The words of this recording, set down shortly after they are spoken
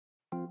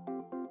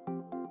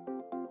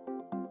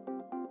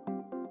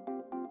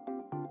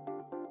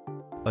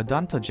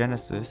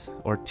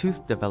Odontogenesis, or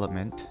tooth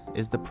development,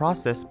 is the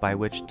process by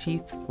which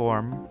teeth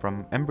form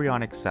from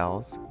embryonic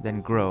cells,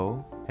 then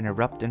grow and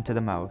erupt into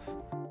the mouth.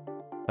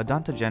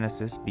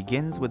 Odontogenesis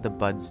begins with the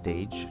bud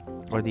stage,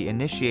 or the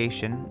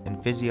initiation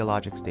and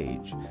physiologic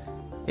stage.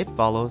 It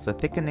follows the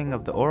thickening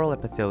of the oral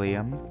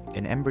epithelium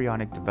in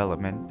embryonic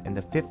development in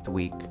the 5th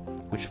week,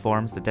 which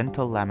forms the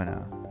dental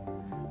lamina.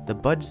 The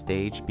bud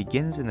stage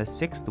begins in the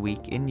 6th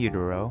week in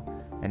utero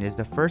and is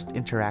the first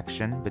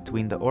interaction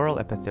between the oral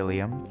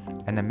epithelium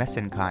and the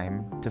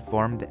mesenchyme to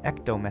form the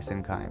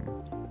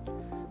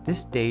ectomesenchyme. This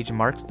stage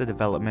marks the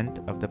development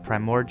of the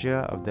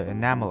primordia of the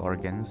enamel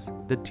organs,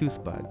 the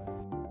tooth bud.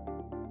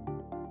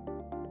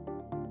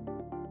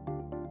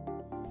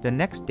 The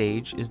next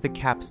stage is the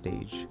cap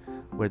stage,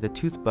 where the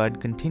tooth bud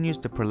continues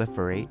to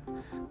proliferate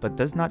but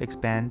does not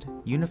expand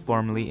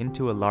uniformly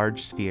into a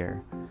large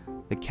sphere.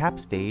 The cap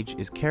stage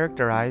is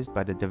characterized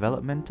by the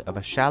development of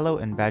a shallow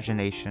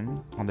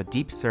invagination on the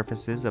deep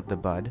surfaces of the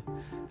bud,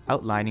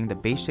 outlining the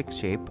basic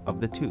shape of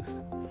the tooth.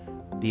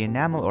 The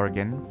enamel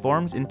organ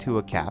forms into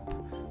a cap,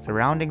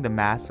 surrounding the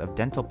mass of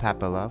dental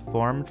papilla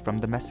formed from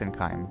the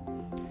mesenchyme.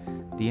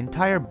 The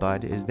entire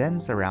bud is then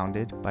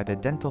surrounded by the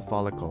dental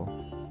follicle,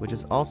 which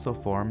is also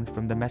formed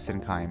from the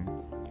mesenchyme.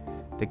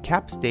 The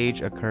cap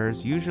stage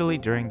occurs usually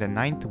during the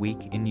 9th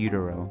week in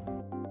utero.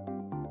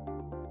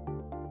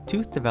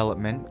 Tooth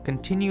development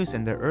continues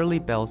in the early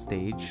bell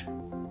stage,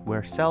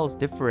 where cells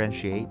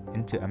differentiate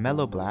into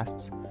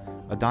ameloblasts,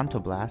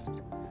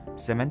 odontoblasts,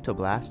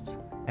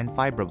 cementoblasts, and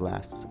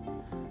fibroblasts.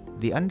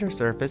 The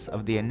undersurface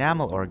of the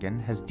enamel organ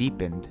has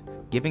deepened,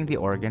 giving the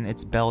organ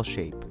its bell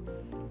shape.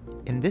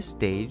 In this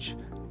stage,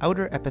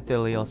 outer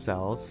epithelial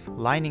cells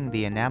lining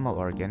the enamel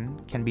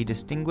organ can be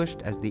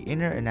distinguished as the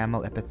inner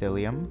enamel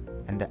epithelium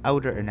and the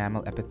outer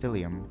enamel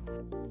epithelium.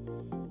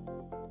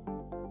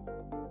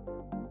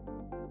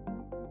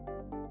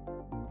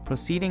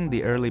 Preceding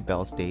the early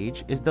bell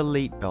stage is the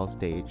late bell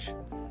stage.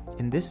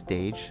 In this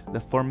stage, the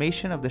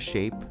formation of the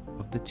shape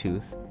of the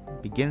tooth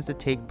begins to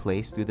take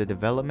place through the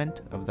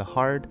development of the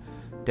hard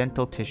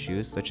dental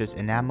tissues such as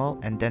enamel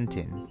and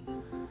dentin.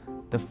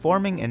 The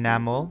forming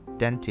enamel,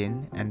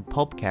 dentin, and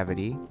pulp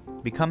cavity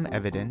become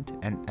evident,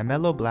 and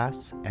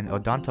ameloblasts and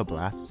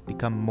odontoblasts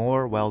become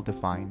more well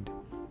defined.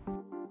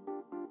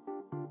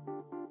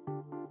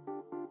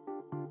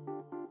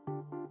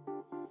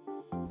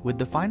 With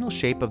the final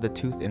shape of the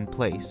tooth in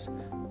place,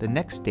 the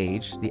next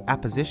stage, the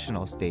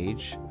appositional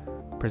stage,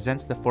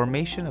 presents the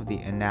formation of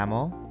the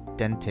enamel,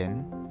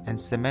 dentin, and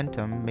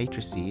cementum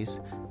matrices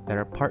that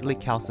are partly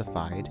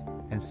calcified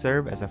and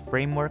serve as a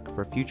framework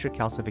for future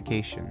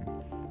calcification.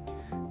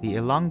 The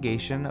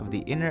elongation of the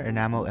inner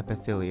enamel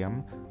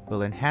epithelium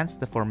will enhance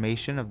the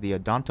formation of the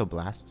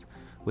odontoblasts,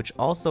 which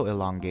also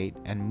elongate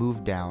and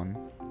move down,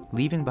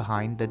 leaving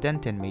behind the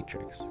dentin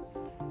matrix.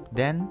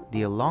 Then,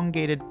 the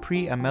elongated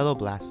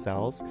pre-ameloblast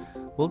cells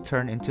will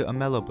turn into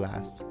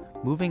ameloblasts,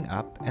 moving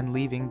up and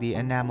leaving the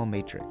enamel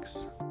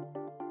matrix.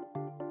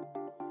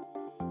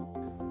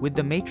 With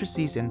the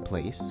matrices in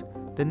place,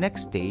 the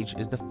next stage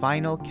is the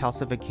final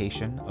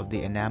calcification of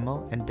the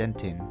enamel and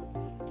dentin.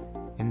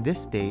 In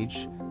this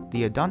stage,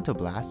 the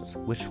odontoblasts,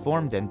 which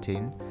form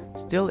dentin,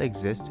 still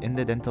exist in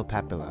the dental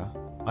papilla,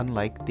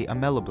 unlike the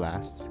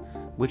ameloblasts,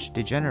 which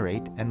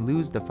degenerate and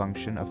lose the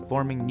function of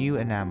forming new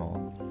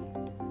enamel.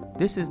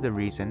 This is the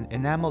reason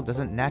enamel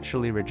doesn't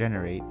naturally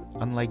regenerate,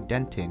 unlike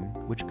dentin,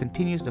 which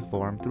continues to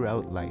form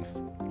throughout life.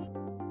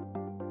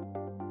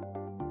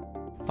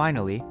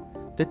 Finally,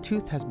 the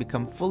tooth has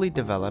become fully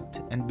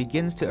developed and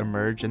begins to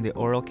emerge in the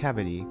oral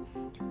cavity.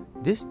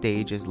 This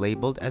stage is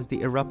labeled as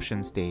the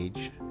eruption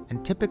stage,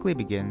 and typically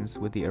begins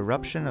with the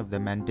eruption of the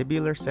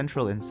mandibular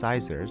central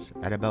incisors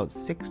at about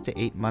 6 to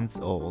 8 months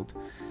old,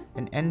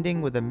 and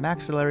ending with the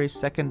maxillary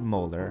second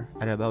molar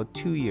at about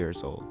 2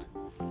 years old.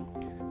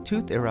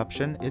 Tooth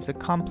eruption is a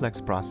complex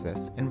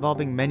process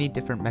involving many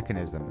different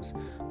mechanisms,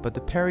 but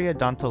the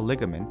periodontal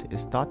ligament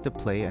is thought to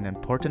play an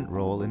important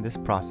role in this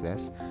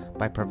process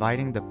by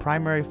providing the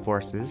primary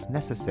forces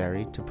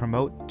necessary to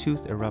promote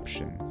tooth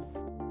eruption.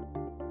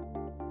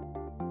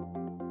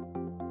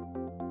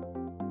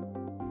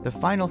 The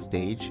final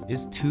stage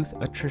is tooth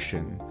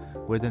attrition,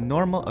 where the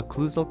normal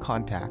occlusal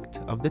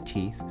contact of the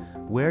teeth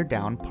wear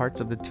down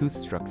parts of the tooth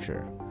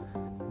structure.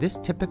 This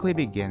typically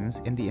begins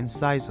in the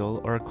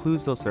incisal or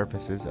occlusal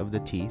surfaces of the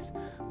teeth,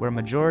 where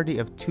majority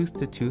of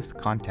tooth-to-tooth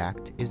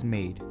contact is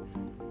made.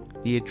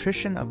 The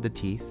attrition of the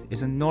teeth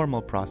is a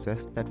normal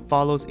process that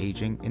follows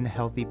aging in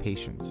healthy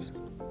patients.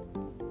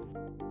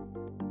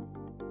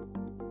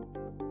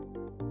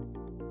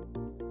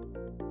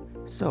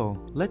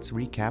 So, let's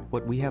recap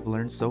what we have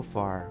learned so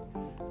far.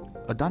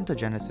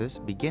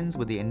 Odontogenesis begins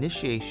with the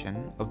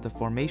initiation of the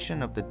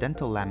formation of the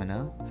dental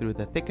lamina through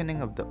the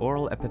thickening of the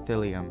oral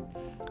epithelium.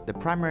 The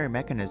primary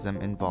mechanism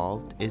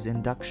involved is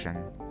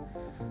induction.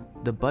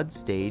 The bud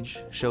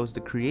stage shows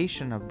the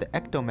creation of the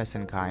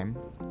ectomesenchyme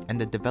and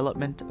the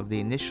development of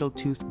the initial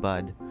tooth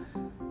bud.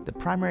 The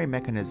primary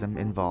mechanism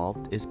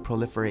involved is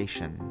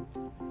proliferation.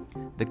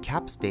 The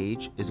cap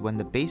stage is when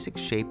the basic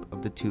shape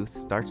of the tooth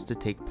starts to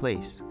take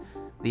place.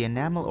 The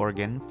enamel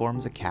organ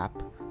forms a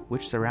cap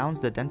which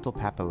surrounds the dental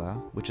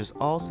papilla, which is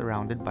all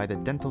surrounded by the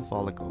dental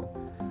follicle.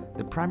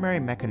 The primary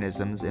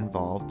mechanisms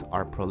involved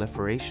are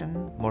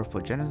proliferation,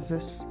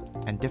 morphogenesis,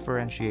 and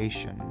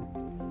differentiation.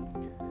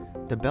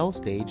 The Bell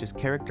stage is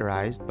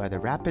characterized by the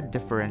rapid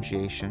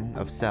differentiation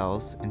of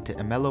cells into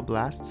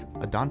ameloblasts,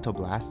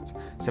 odontoblasts,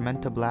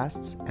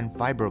 cementoblasts, and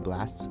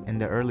fibroblasts in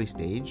the early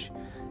stage,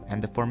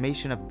 and the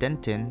formation of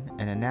dentin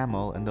and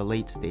enamel in the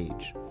late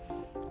stage.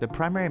 The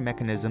primary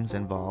mechanisms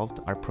involved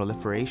are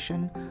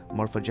proliferation,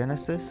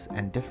 morphogenesis,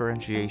 and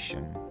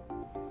differentiation.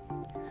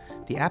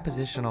 The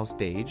appositional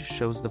stage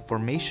shows the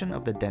formation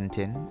of the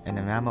dentin and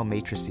enamel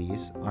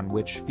matrices on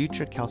which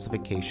future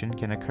calcification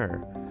can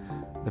occur.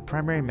 The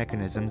primary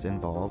mechanisms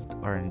involved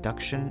are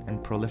induction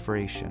and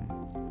proliferation.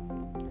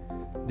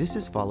 This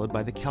is followed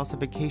by the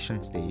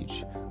calcification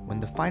stage, when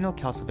the final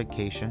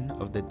calcification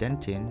of the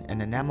dentin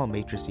and enamel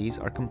matrices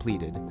are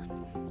completed.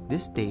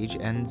 This stage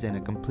ends in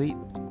a complete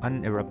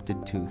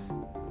unerupted tooth.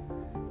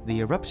 The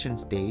eruption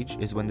stage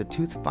is when the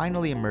tooth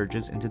finally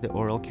emerges into the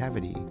oral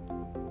cavity.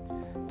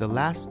 The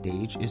last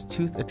stage is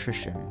tooth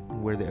attrition,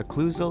 where the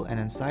occlusal and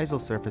incisal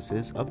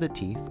surfaces of the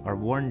teeth are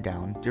worn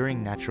down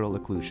during natural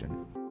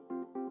occlusion.